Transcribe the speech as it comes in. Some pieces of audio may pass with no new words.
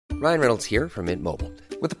Ryan Reynolds here from Mint Mobile.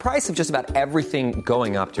 With the price of just about everything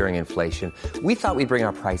going up during inflation, we thought we'd bring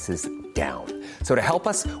our prices down. So to help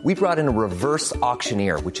us, we brought in a reverse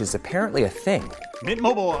auctioneer, which is apparently a thing. Mint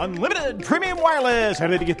Mobile Unlimited Premium Wireless. How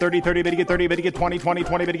to get 30, 30, bit to get 30, bit to get 20, 20,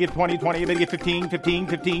 20, bit to get 20, 20, bit to get 15, 15,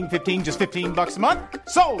 15, 15, just $15 a month?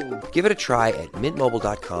 Sold! Give it a try at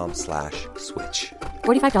mintmobile.com/switch.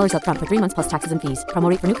 $45 up front for 3 months plus taxes and fees. Promo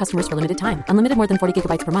rate for new customers for limited time. Unlimited more than 40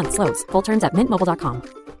 gigabytes per month. Slows full terms at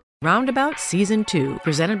mintmobile.com. Roundabout Season 2,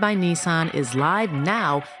 presented by Nissan, is live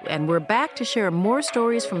now, and we're back to share more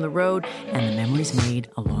stories from the road and the memories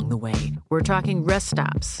made along the way. We're talking rest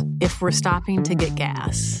stops, if we're stopping to get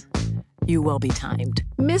gas. You will be timed.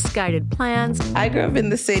 Misguided plans. I grew up in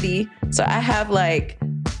the city, so I have a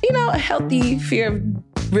healthy fear of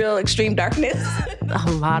real extreme darkness.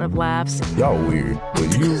 A lot of laughs. Y'all weird,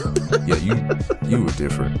 but you were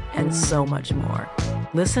different. And so much more.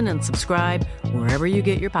 Listen and subscribe wherever you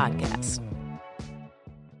get your podcasts.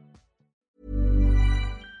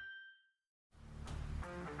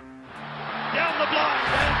 Down the blind,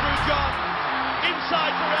 Andrew John.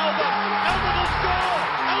 Inside for Elba. Elba will score.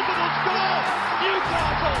 Elba will score.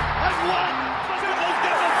 Newcastle have won. Sybil's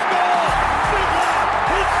going to score. Fiddler.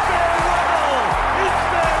 It's farewell. It's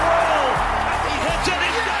farewell. He hits it.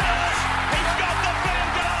 He's got it. He's got the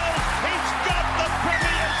Bengals. He's got the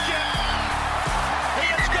Premiership. He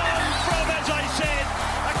has gone from, as I said,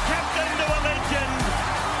 a captain to a legend,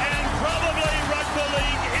 and probably rugby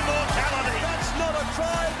league immortality. That's not a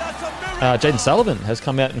try. That's a miracle. Jaden Sullivan has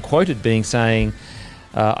come out and quoted saying,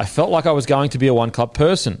 I felt like I was going to be a one-club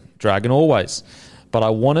person, Dragon always, but I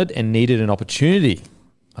wanted and needed an opportunity.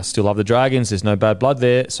 I still love the Dragons. There's no bad blood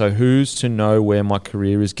there, so who's to know where my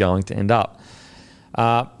career is going to end up?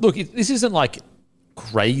 Look, this isn't like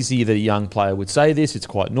crazy that a young player would say this. It's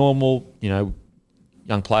quite normal. You know,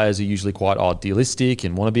 young players are usually quite idealistic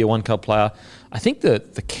and want to be a one-club player. I think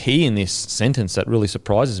that the key in this sentence that really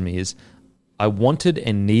surprises me is I wanted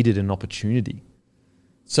and needed an opportunity.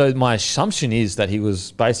 So my assumption is that he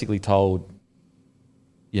was basically told,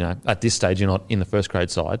 at this stage you're not in the first grade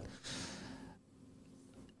side.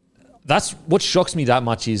 That's what shocks me that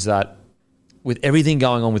much, is that with everything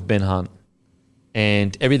going on with Ben Hunt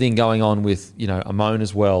and everything going on with, Amon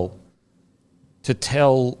as well, to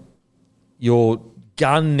tell your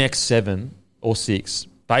gun next 7 or 6,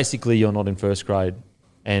 basically you're not in first grade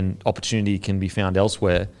and opportunity can be found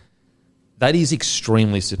elsewhere, that is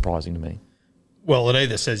extremely surprising to me. Well, it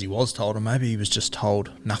either says he was told or maybe he was just told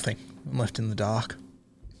nothing and left in the dark.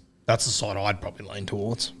 That's the side I'd probably lean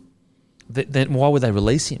towards. Then why would they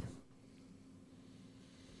release him?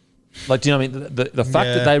 Like, do you know what I mean? The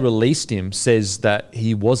fact that they released him says that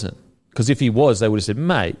he wasn't. Because if he was, they would have said,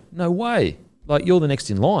 mate, no way. Like, you're the next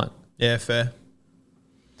in line. Yeah, fair.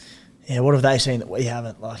 Yeah, what have they seen that we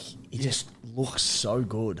haven't? Like, he just looks so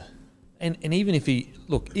good. And even if he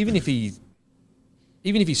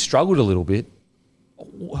struggled a little bit,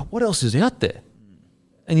 what else is out there?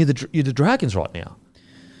 And you're the Dragons right now.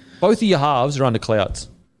 Both of your halves are under clouds.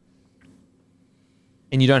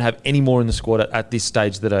 And you don't have any more in the squad at this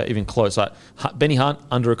stage that are even close. Like Benny Hunt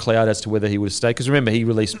under a cloud as to whether he would have stayed. Because remember, he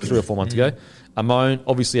released 3 or 4 months ago. Amon,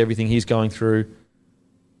 obviously everything he's going through,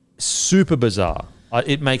 super bizarre.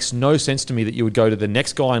 It makes no sense to me that you would go to the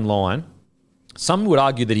next guy in line. Some would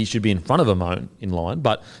argue that he should be in front of Amon in line,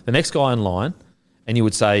 but the next guy in line, and you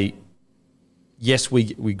would say, yes,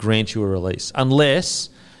 we grant you a release. Unless,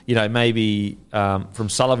 maybe from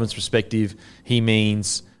Sullivan's perspective, he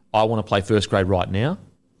means I want to play first grade right now.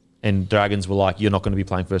 And Dragons were like, you're not going to be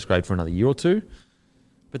playing first grade for another year or two.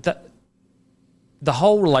 But the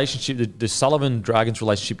whole relationship, the Sullivan-Dragons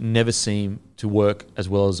relationship never seemed to work as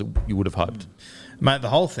well as you would have hoped. Mate, the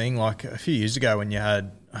whole thing, like a few years ago when you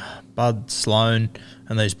had Bud, Sloan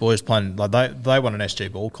and these boys playing, like they won an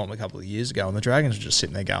SG ball comp a couple of years ago and the Dragons were just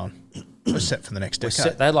sitting there going, we're set for the next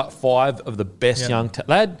decade. They had like 5 of the best young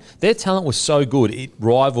their talent was so good, it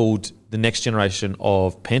rivaled the next generation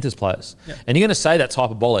of Panthers players. Yep. And you're going to say that's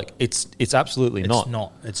hyperbolic. It's absolutely not. It's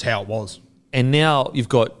not. It's how it was. And now we've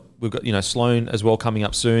got Sloan as well coming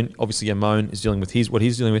up soon. Obviously, Amon is dealing with what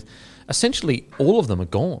he's dealing with. Essentially, all of them are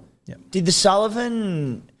gone. Yep. Did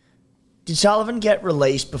Sullivan get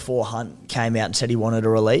released before Hunt came out and said he wanted a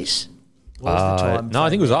release? What was the time? No,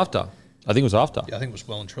 I think it was after. Yeah, I think it was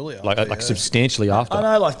well and truly after. Like substantially after. I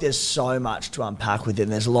know there's so much to unpack with it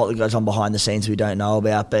and there's a lot that goes on behind the scenes we don't know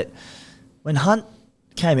about, but when Hunt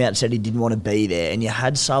came out and said he didn't want to be there and you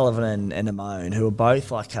had Sullivan and Amon who are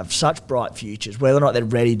both have such bright futures, whether or not they're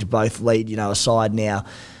ready to both lead, a side now,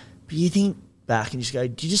 but you think back and you just go,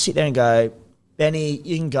 do you just sit there and go, Benny,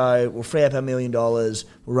 you can go, we'll free up $1 million, we'll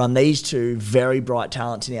run these two very bright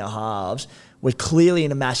talents in our halves. We're clearly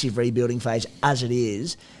in a massive rebuilding phase as it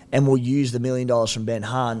is, and we'll use the $1 million from Ben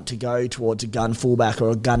Hunt to go towards a gun fullback or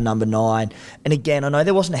a gun number 9. And again, I know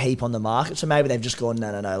there wasn't a heap on the market, so maybe they've just gone,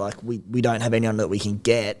 no, like we don't have anyone that we can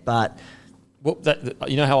get, but... Well,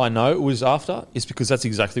 you know how I know it was after? It's because that's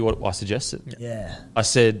exactly what I suggested. Yeah. I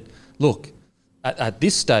said, look, at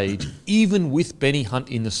this stage, even with Benny Hunt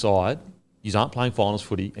in the side, you aren't playing finals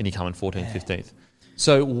footy and you come in 14th, 15th.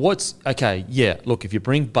 So look, if you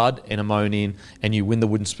bring Bud and Amon in and you win the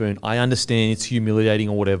wooden spoon, I understand it's humiliating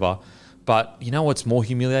or whatever, but you know what's more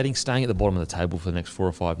humiliating? Staying at the bottom of the table for the next 4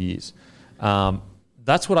 or 5 years.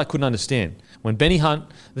 That's what I couldn't understand. When Benny Hunt...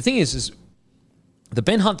 The thing is the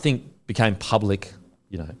Ben Hunt thing became public,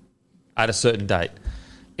 at a certain date.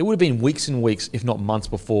 It would have been weeks and weeks, if not months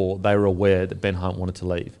before they were aware that Ben Hunt wanted to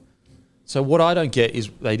leave. So what I don't get is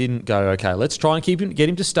they didn't go, okay, let's try and get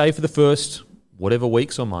him to stay for the first whatever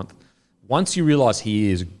weeks or month. Once you realise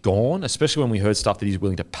he is gone, especially when we heard stuff that he's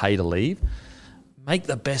willing to pay to leave, make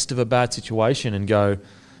the best of a bad situation and go,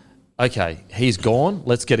 okay, he's gone.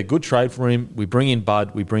 Let's get a good trade for him. We bring in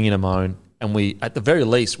Bud, we bring in Amon, and we, at the very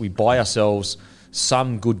least, we buy ourselves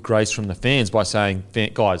some good grace from the fans by saying,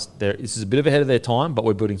 guys, this is a bit of ahead of their time, but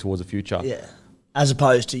we're building towards the future. Yeah. As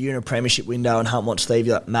opposed to you're in a premiership window and Hunt wants to leave,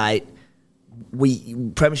 you're like, mate,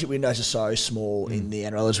 premiership windows are so small in the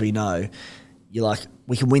NRL, as we know. You're like,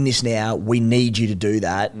 we can win this now. We need you to do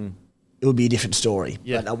that. It would be a different story.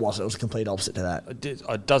 Yeah. But that wasn't. It was a complete opposite to that.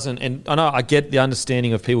 It doesn't. And I know I get the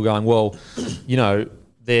understanding of people going, well,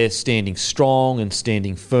 they're standing strong and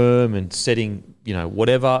standing firm and setting,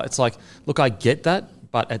 whatever. It's like, look, I get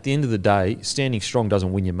that. But at the end of the day, standing strong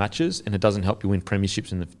doesn't win you matches and it doesn't help you win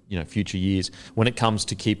premierships in the future years when it comes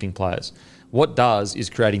to keeping players. What does is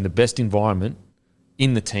creating the best environment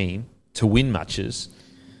in the team to win matches.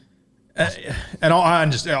 And I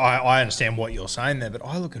understand what you're saying there, but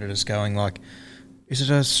I look at it as going like, is it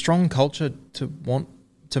a strong culture to want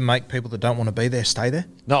to make people that don't want to be there stay there?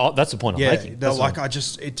 No, that's the point I'm making.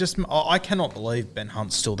 I cannot believe Ben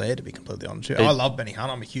Hunt's still there, to be completely honest with you. I love Benny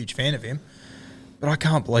Hunt. I'm a huge fan of him. But I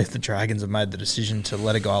can't believe the Dragons have made the decision to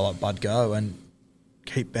let a guy like Bud go and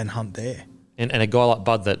keep Ben Hunt there. And a guy like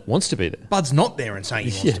Bud that wants to be there. Bud's not there and saying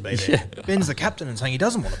he wants to be there. Yeah. Ben's the captain and saying he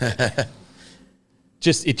doesn't want to be there.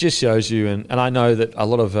 It just shows you, and I know that a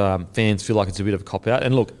lot of fans feel like it's a bit of a cop-out.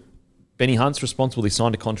 And look, Benny Hunt's responsible. He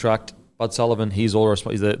signed a contract. Bud Sullivan, he's all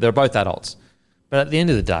responsible. They're both adults. But at the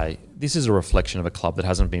end of the day, this is a reflection of a club that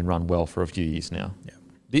hasn't been run well for a few years now.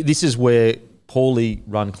 Yeah. This is where poorly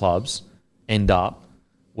run clubs end up,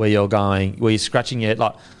 where you're scratching your head.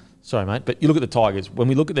 Like, sorry, mate, but you look at the Tigers. When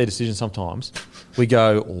we look at their decisions sometimes, we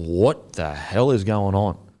go, what the hell is going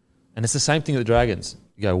on? And it's the same thing with the Dragons.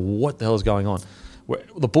 You go, what the hell is going on? Where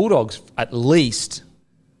the Bulldogs, at least,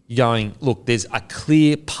 you're going, look, there's a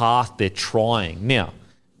clear path they're trying. Now,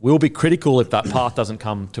 we'll be critical if that path doesn't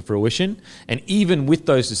come to fruition. And even with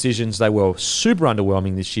those decisions, they were super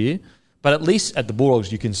underwhelming this year. But at least at the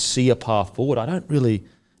Bulldogs, you can see a path forward. I don't really...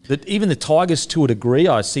 Even the Tigers, to a degree,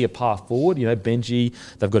 I see a path forward. Benji,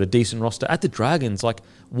 they've got a decent roster. At the Dragons,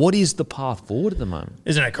 what is the path forward at the moment?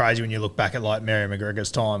 Isn't it crazy when you look back at Mary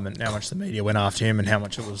McGregor's time and how much the media went after him and how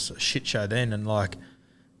much it was a shit show then? And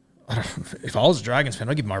if I was a Dragons fan,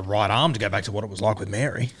 I'd give my right arm to go back to what it was like with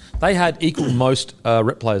Mary. They had equal most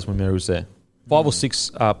rep players when Mary was there. 5 or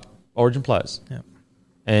 6 Origin players. Yeah.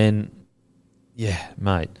 And, yeah,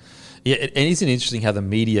 mate. Yeah, and isn't it interesting how the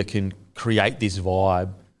media can create this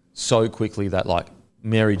vibe so quickly that,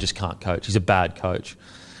 Mary just can't coach. He's a bad coach.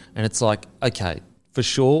 And it's like, okay, for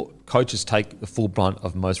sure, coaches take the full brunt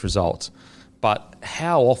of most results. But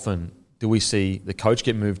how often do we see the coach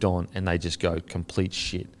get moved on and they just go complete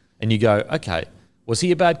shit? And you go, okay, was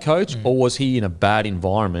he a bad coach or was he in a bad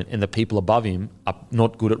environment and the people above him are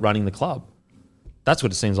not good at running the club? That's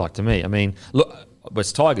what it seems like to me. I mean, look,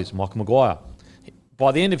 West Tigers, Michael Maguire.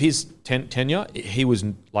 By the end of his tenure, he was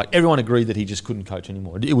everyone agreed that he just couldn't coach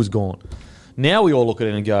anymore. It was gone. Now we all look at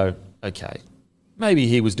it and go, okay, maybe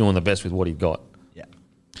he was doing the best with what he got. Yeah.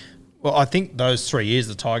 Well, I think those 3 years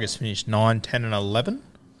the Tigers finished 9, 10 and 11.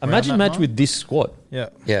 Imagine Madge with this squad. Yeah.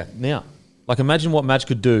 Yeah. Now. Imagine what Madge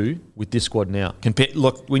could do with this squad now.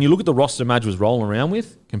 When you look at the roster Madge was rolling around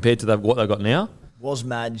with compared to what they've got now. Was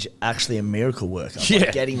Madge actually a miracle worker? Yeah.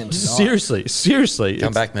 Getting them Seriously.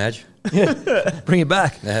 Come back, Madge. Yeah. Bring it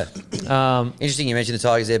back. Yeah. Interesting you mentioned the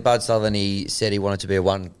Tigers there. Bud Sullivan, he said he wanted to be a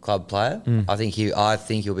one-club player. I think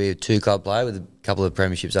he'll be a two-club player with a couple of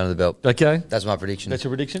premierships under the belt. Okay. That's my prediction. That's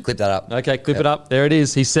your prediction? Clip that up. Okay, clip it up. There it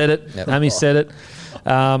is. He said it. Yep. Hammy said it.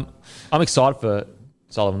 I'm excited for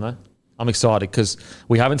Sullivan, though. I'm excited because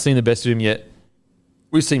we haven't seen the best of him yet.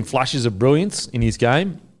 We've seen flashes of brilliance in his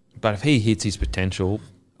game, but if he hits his potential,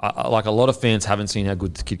 like a lot of fans haven't seen how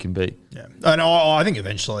good this kid can be. Yeah, and I think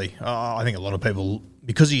eventually, I think a lot of people,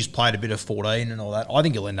 because he's played a bit of 14 and all that, I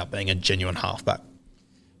think he'll end up being a genuine halfback.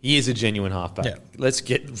 He is a genuine halfback. Yeah. Let's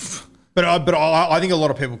get... But I think a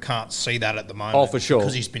lot of people can't see that at the moment. Oh, for sure.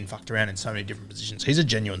 Because he's been fucked around in so many different positions. He's a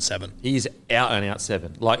genuine 7. He's out and out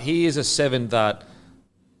 7. Like, he is a 7 that...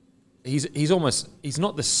 He's almost... He's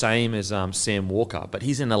not the same as Sam Walker, but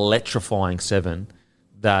he's an electrifying 7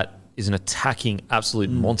 that is an attacking absolute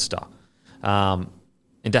monster. And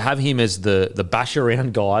to have him as the bash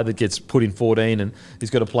around guy that gets put in 14 and he's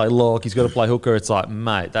got to play lock, he's got to play hooker, it's like,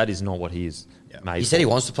 mate, that is not what he is made He said he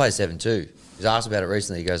wants to play 7 too. He was asked about it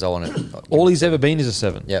recently. He goes, I want to... All he's ever been is a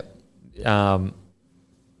 7. Yep. And,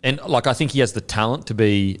 like, I think he has the talent to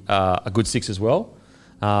be a good 6 as well.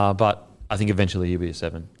 But I think eventually he'll be a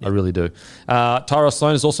 7. Yep. I really do. Tyrell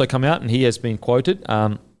Sloan has also come out and he has been quoted.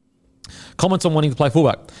 Comments on wanting to play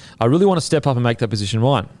fullback. I really want to step up and make that position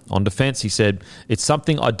mine. On defence, he said, it's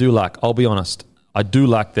something I do lack. I'll be honest. I do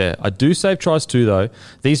lack there. I do save tries too, though.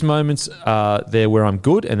 These moments are there where I'm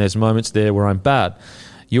good and there's moments there where I'm bad.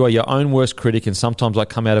 You are your own worst critic, and sometimes I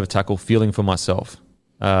come out of a tackle feeling for myself.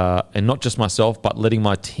 And not just myself, but letting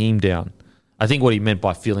my team down. I think what he meant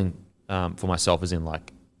by feeling for myself is in,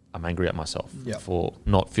 like, I'm angry at myself for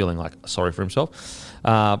not feeling like sorry for himself,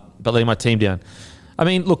 but letting my team down. I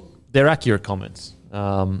mean, look, they're accurate comments,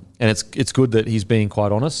 and it's good that he's being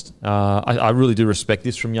quite honest. I really do respect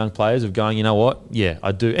this from young players of going, you know what? Yeah,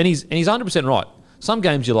 I do. And he's 100% right. Some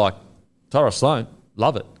games you're like, Tyrell Sloan,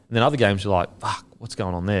 love it. And then other games you're like, fuck, what's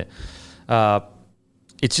going on there?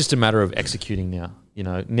 It's just a matter of executing now. You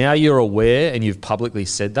know, now you're aware and you've publicly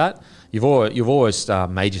said that. You've always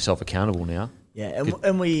made yourself accountable now. Yeah,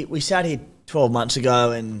 and we sat here 12 months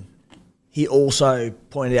ago and he also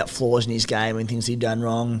pointed out flaws in his game and things he'd done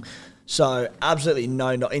wrong. So absolutely no.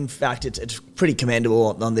 In fact, it's pretty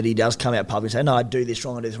commendable on that he does come out publicly and say, no, I do this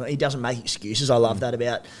wrong, I do this wrong. He doesn't make excuses. I love that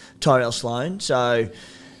about Tyrell Sloan. So,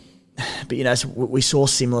 but, you know, so we saw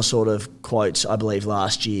similar sort of quotes, I believe,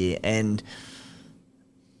 last year. And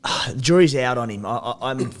the jury's out on him.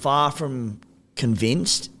 I'm far from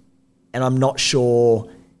convinced, and I'm not sure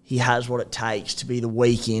he has what it takes to be the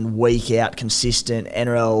week in, week out, consistent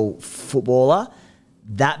NRL footballer.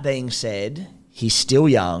 That being said, he's still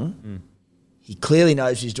young. He clearly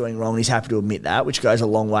knows he's doing wrong, and he's happy to admit that, which goes a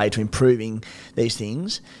long way to improving these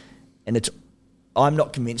things. And I'm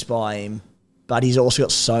not convinced by him, but he's also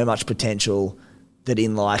got so much potential that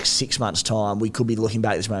in like 6 months' time, we could be looking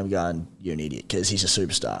back at this moment going, you're an idiot, because he's a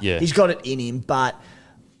superstar. Yeah. He's got it in him, but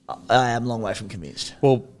I am a long way from convinced.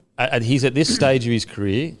 Well, he's at this stage of his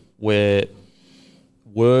career where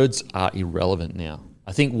words are irrelevant now.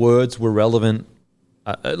 I think words were relevant,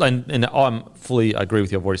 and I'm fully agree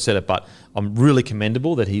with you, I've already said it, but I'm really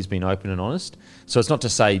commendable that he's been open and honest. So it's not to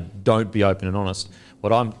say don't be open and honest.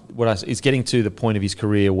 It's getting to the point of his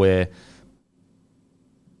career where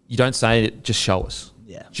you don't say it, just show us.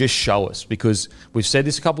 Yeah. Just show us, because we've said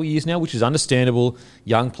this a couple of years now, which is understandable.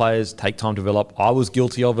 Young players take time to develop. I was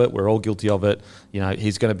guilty of it. We're all guilty of it. You know,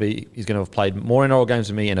 he's going to have played more NRL games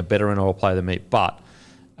than me and a better NRL player than me. But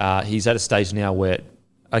he's at a stage now where,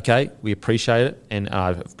 okay, we appreciate it, and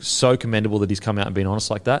so commendable that he's come out and been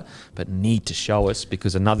honest like that. But need to show us,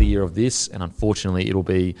 because another year of this, and unfortunately, it'll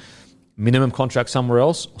be minimum contract somewhere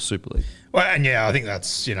else or Super League. Well, and yeah, I think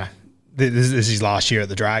that's, you know, this is his last year at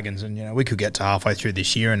the Dragons, and, you know, we could get to halfway through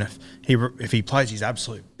this year, and if he plays his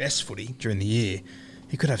absolute best footy during the year,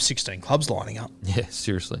 he could have 16 clubs lining up. Yeah,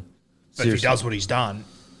 seriously. But if he does what he's done,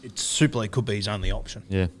 Super League could be his only option.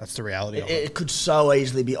 Yeah. That's the reality of it. It could so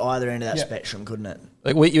easily be either end of that spectrum, couldn't it?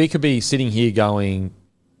 Like we could be sitting here going,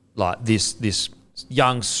 like, this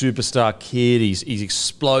young superstar kid, he's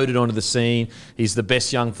exploded onto the scene, he's the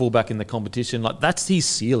best young fullback in the competition. Like, that's his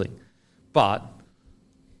ceiling. But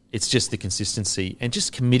it's just the consistency and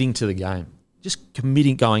just committing to the game. Just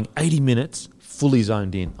committing, going 80 minutes, fully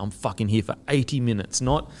zoned in. I'm fucking here for 80 minutes,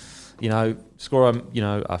 not, you know, score a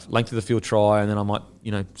length of the field try and then I might,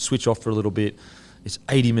 you know, switch off for a little bit. It's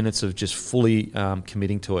 80 minutes of just fully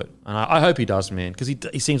committing to it. And I hope he does, man, because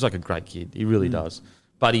he seems like a great kid. He really does.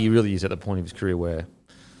 But he really is at the point of his career where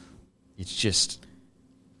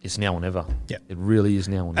it's now or never. Yeah. It really is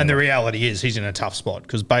now or never. And the reality is he's in a tough spot,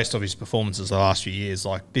 because based off his performances the last few years,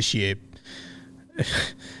 like this year,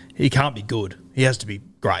 he can't be good. He has to be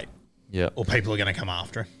great. Yeah. Or people are going to come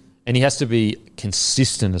after him. And he has to be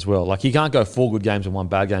consistent as well. Like, he can't go 4 good games and 1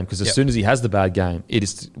 bad game, because as soon as he has the bad game,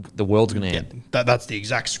 the world's going to end. That's the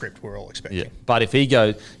exact script we're all expecting. Yeah. But if he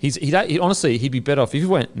goes, honestly, he'd be better off if he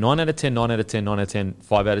went 9 out of 10, 9 out of 10, 9 out of 10,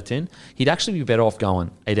 5 out of 10. He'd actually be better off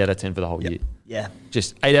going 8 out of 10 for the whole year. Yeah.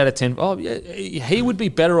 Just 8 out of 10. Oh, yeah. He would be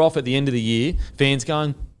better off at the end of the year, fans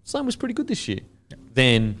going, Sloan was pretty good this year.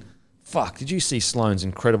 Then, fuck, did you see Sloan's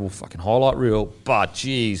incredible fucking highlight reel? But,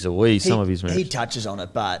 geez, some of his moves. He touches on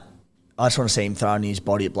it, but I just want to see him throwing his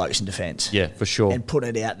body at blokes in defence. Yeah, for sure. And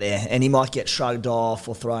putting it out there. And he might get shrugged off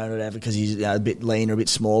or thrown or whatever because he's a bit leaner, a bit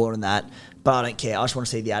smaller and that. But I don't care. I just want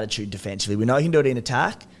to see the attitude defensively. We know he can do it in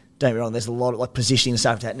attack. Don't get me wrong, there's a lot of like positioning and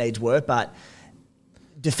stuff that needs work, but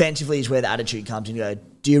defensively is where the attitude comes in. You go,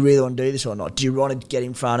 do you really want to do this or not? Do you want to get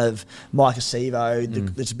in front of Mike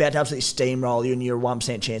Acevo that's about to absolutely steamroll you and you're a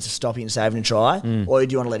 1% chance of stopping and saving a try? Or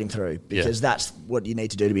do you want to let him through? Because that's what you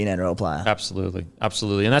need to do to be an NRL player. Absolutely.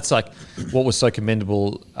 And that's like what was so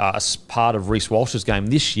commendable as part of Reece Walsh's game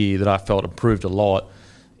this year that I felt improved a lot,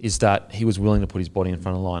 is that he was willing to put his body in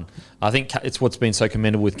front of the line. I think it's what's been so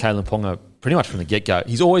commendable with Kalen Ponga pretty much from the get-go.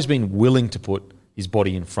 He's always been willing to put his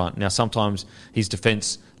body in front. Now, sometimes his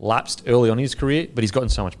defence lapsed early on in his career, but he's gotten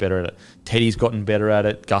so much better at it. Teddy's gotten better at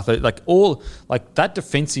it. Gutho, that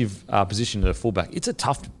defensive position at a fullback, it's a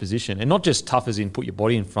tough position. And not just tough as in put your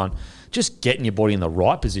body in front, just getting your body in the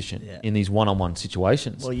right position in these one-on-one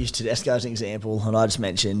situations. Well, use Tedesco as an example, and I just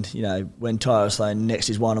mentioned, when Tyler Sloan next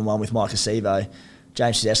is one-on-one with Mike Acevo,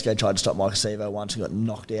 James Tedesco tried to stop Mike Acevo once and got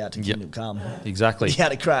knocked out to Kingdom Come. Exactly. He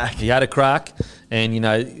had a crack.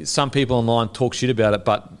 And, some people online talk shit about it,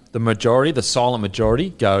 but the silent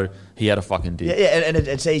majority go, he had a fucking dig. Yeah, and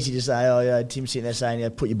it's easy to say, Tim's sitting there saying,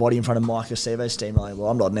 put your body in front of Mike Acevo's team. Like, well,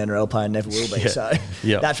 I'm not an NRL player and never will be. So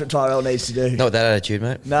that's what Tyrell needs to do. Not with that attitude,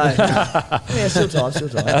 mate. No. Yeah, still time.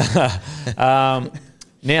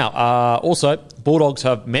 Now, also, Bulldogs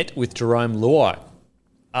have met with Jerome Luai.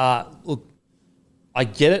 Look, I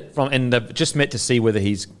get it and they've just met to see whether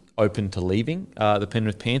he's open to leaving the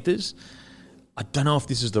Penrith Panthers. I don't know if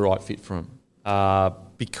this is the right fit for him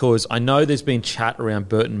because I know there's been chat around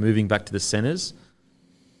Burton moving back to the centres.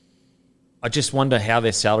 I just wonder how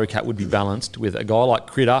their salary cap would be balanced with a guy like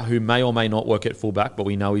Critter, who may or may not work at fullback, but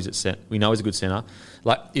we know he's a good centre.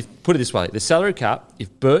 Like, put it this way, the salary cap,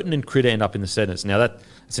 if Burton and Critter end up in the centres, now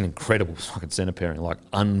that's an incredible fucking centre pairing, like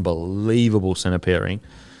unbelievable centre pairing.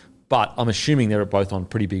 But I'm assuming they're both on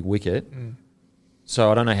pretty big wicket. So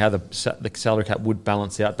I don't know how the salary cap would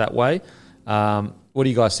balance out that way. What do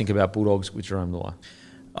you guys think about Bulldogs with Jerome Luai?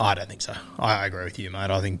 I don't think so. I agree with you, mate.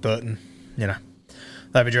 I think Burton, they've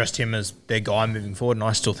addressed him as their guy moving forward, and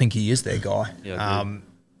I still think he is their guy. Yeah,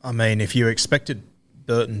 I mean, if you expected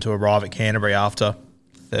Burton to arrive at Canterbury after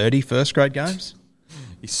 30 first-grade games...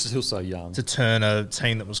 He's still so young. To turn a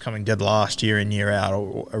team that was coming dead last year in, year out,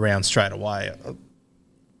 or around straight away...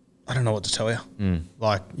 I don't know what to tell you.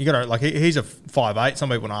 Like, you got to he's a 5'8". Some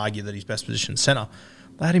people want to argue that he's best positioned centre.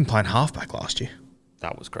 They had him playing halfback last year.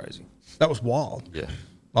 That was crazy. That was wild. Yeah.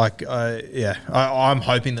 I'm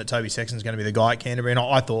hoping that Toby Sexton's going to be the guy at Canterbury, and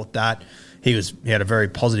I thought that he had a very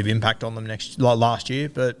positive impact on them last year.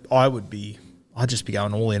 But I'd just be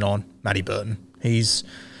going all in on Matty Burton. He's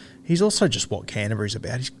also just what Canterbury's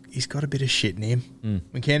about. He's got a bit of shit in him.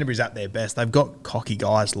 When Canterbury's at their best, they've got cocky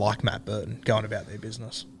guys like Matt Burton going about their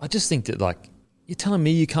business. I just think that, you're telling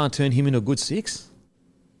me you can't turn him into a good six?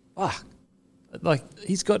 Fuck.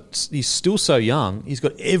 He's still so young. He's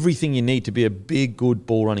got everything you need to be a big, good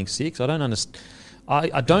ball running six. I don't understand.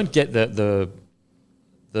 I don't get look,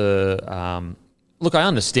 I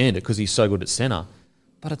understand it because he's so good at centre,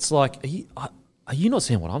 but it's like, are you not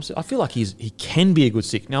seeing what I'm saying? I feel like he can be a good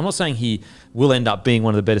six. Now, I'm not saying he will end up being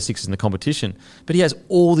one of the better sixes in the competition, but he has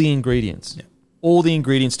all the ingredients. Yeah. All the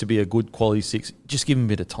ingredients to be a good quality six. Just give him a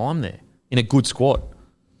bit of time there in a good squad.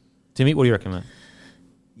 Timmy, what do you reckon, mate?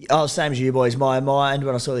 Oh, same as you boys. My mind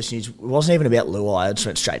when I saw this news, it wasn't even about Luai. I just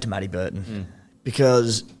went straight to Matty Burton.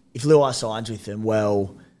 Because if Luai signs with them,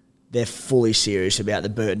 well, they're fully serious about the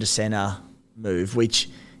Burton to centre move, which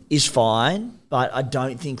is fine, but I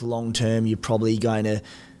don't think long-term you're probably going to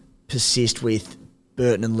persist with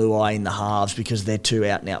Burton and Luai in the halves because they're two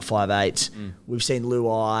out-and-out 5'8". We've seen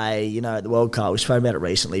Luai, at the World Cup. We've spoken about it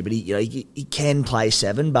recently, but he can play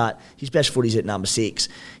 7, but his best footy's at number 6.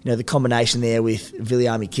 The combination there with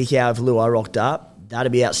Viliami Kikau, if Luai rocked up,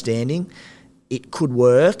 that'd be outstanding. It could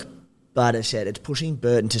work, but as I said, it's pushing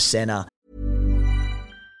Burton to centre.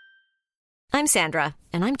 I'm Sandra,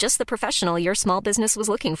 and I'm just the professional your small business was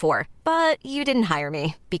looking for. But you didn't hire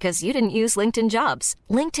me because you didn't use LinkedIn Jobs.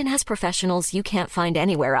 LinkedIn has professionals you can't find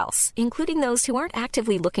anywhere else, including those who aren't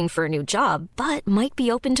actively looking for a new job, but might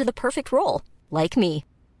be open to the perfect role, like me.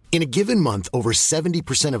 In a given month, over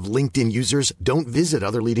 70% of LinkedIn users don't visit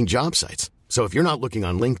other leading job sites. So if you're not looking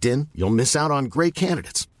on LinkedIn, you'll miss out on great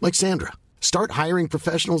candidates like Sandra. Start hiring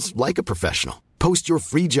professionals like a professional. Post your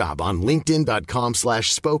free job on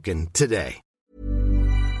linkedin.com/spoken today.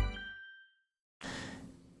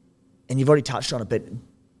 And you've already touched on it, but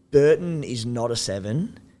Burton is not a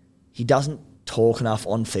 7. He doesn't talk enough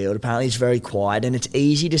on field. Apparently he's very quiet, and it's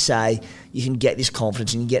easy to say you can get this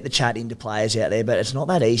confidence and you get the chat into players out there, but it's not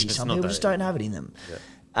that easy. Some people just don't have it in them.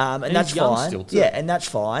 Yeah. And that's fine. Yeah, and that's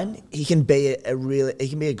fine. He can be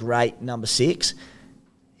a great number 6.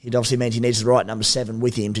 It obviously means he needs the right number 7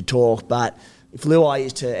 with him to talk, but if Luai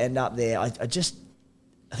is to end up there, I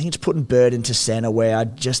think it's putting Burton to centre where I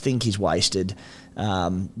just think he's wasted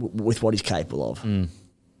with what he's capable of.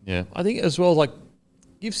 Yeah, I think as well, like,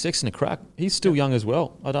 give Sexton a crack. He's still young as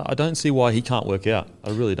well. I don't see why he can't work out.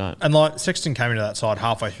 I really don't. And like Sexton came into that side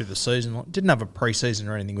halfway through the season, like, didn't have a pre-season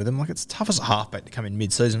or anything with him. Like, it's tough as a halfback to come in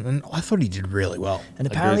mid-season, and I thought he did really well. And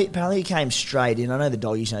apparently he came straight in. I know the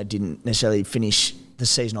Doggies didn't necessarily finish the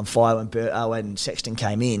season on fire when Sexton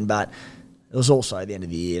came in, but it was also the end of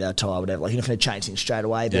the year, that time, whatever. Like, you're not going to change things straight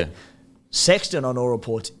away. But Sexton, on all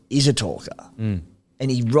reports, is a talker. And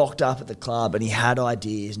he rocked up at the club and he had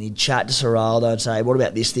ideas and he'd chat to Serraldo and say, what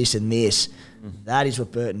about this, this and this? That is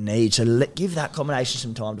what Burton needs. So give that combination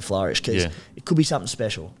some time to flourish, because it could be something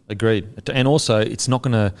special. Agreed. And also, it's not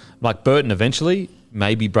going to, like, Burton eventually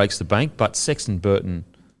maybe breaks the bank, but Sexton, Burton,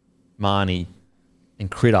 Marnie and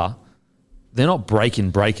Critter, they're not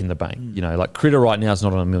breaking the bank. You know, like, Critter right now is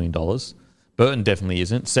not on $1 million. Burton definitely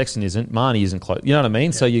isn't. Sexton isn't. Marnie isn't close. You know what I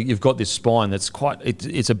mean? Yeah. So you've got this spine that's quite a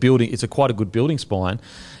good building spine.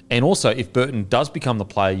 And also, if Burton does become the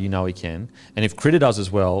player you know he can, and if Critter does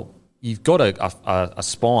as well, you've got a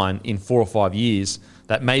spine in 4 or 5 years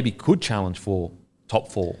that maybe could challenge for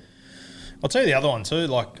top 4. I'll tell you the other one too.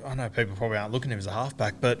 Like, I know people probably aren't looking at him as a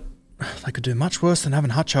halfback, but they could do much worse than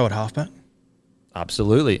having Hutcho at halfback.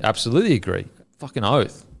 Absolutely agree. Fucking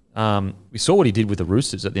oath. We saw what he did with the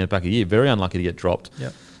Roosters at the back of the year. Very unlucky to get dropped.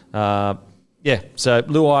 Yep. So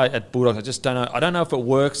Luai at Bulldogs, I just don't know. I don't know if it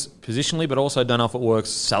works positionally, but also don't know if it works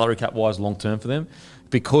salary cap wise long term for them,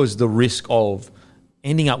 because the risk of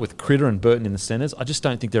ending up with Critter and Burton in the centres, I just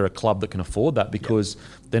don't think they're a club that can afford that, because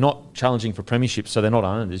they're not challenging for premiership, so they're not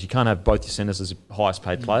owners. You can't have both your centres as highest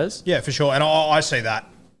paid players. Yeah, for sure. And I see that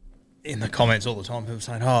in the comments all the time. People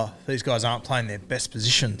saying, these guys aren't playing their best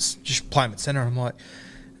positions. Just play them at centre. I'm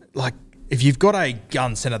like, if you've got a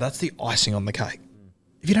gun centre, that's the icing on the cake.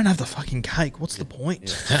 If you don't have the fucking cake, what's the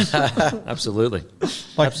point? Absolutely.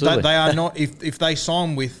 Absolutely. They are not, if they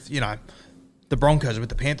sign with, the Broncos or with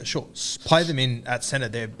the Panthers, sure, play them in at centre,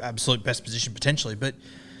 their absolute best position potentially, but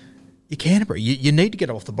you Canterbury, you need to get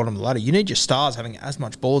off the bottom of the ladder. You need your stars having as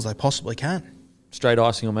much ball as they possibly can. Straight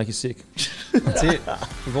icing will make you sick. That's it.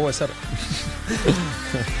 We've always said it.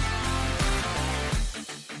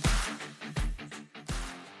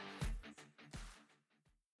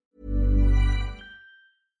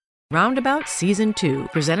 Roundabout Season 2,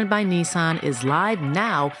 presented by Nissan, is live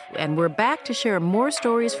now, and we're back to share more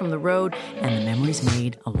stories from the road and the memories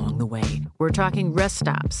made along the way. We're talking rest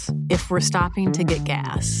stops. If we're stopping to get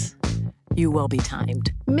gas, you will be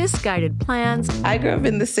timed. Misguided plans. I grew up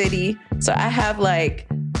in the city, so I have a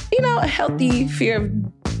healthy fear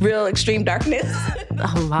of real extreme darkness.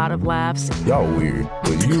 A lot of laughs. Y'all weird,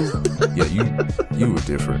 but you were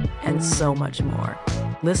different. And so much more.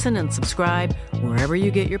 Listen and subscribe wherever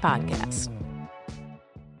you get your podcasts.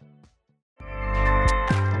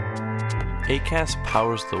 Acast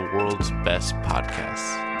powers the world's best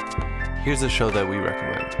podcasts. Here's a show that we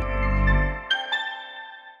recommend.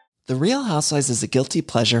 The Real Housewives is a guilty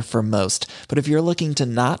pleasure for most, but if you're looking to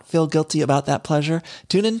not feel guilty about that pleasure,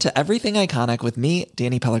 tune in to Everything Iconic with me,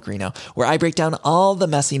 Danny Pellegrino, where I break down all the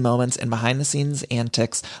messy moments and behind-the-scenes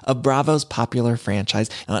antics of Bravo's popular franchise.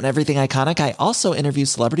 And on Everything Iconic, I also interview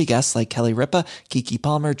celebrity guests like Kelly Ripa, Keke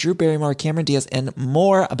Palmer, Drew Barrymore, Cameron Diaz, and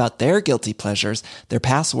more about their guilty pleasures, their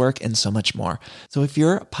past work, and so much more. So if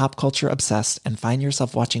you're pop culture obsessed and find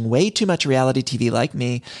yourself watching way too much reality TV like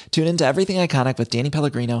me, tune in to Everything Iconic with Danny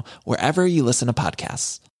Pellegrino, wherever you listen to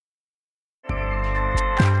podcasts.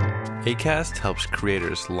 Acast helps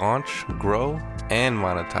creators launch, grow, and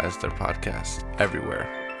monetize their podcasts everywhere.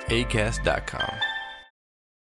 Acast.com.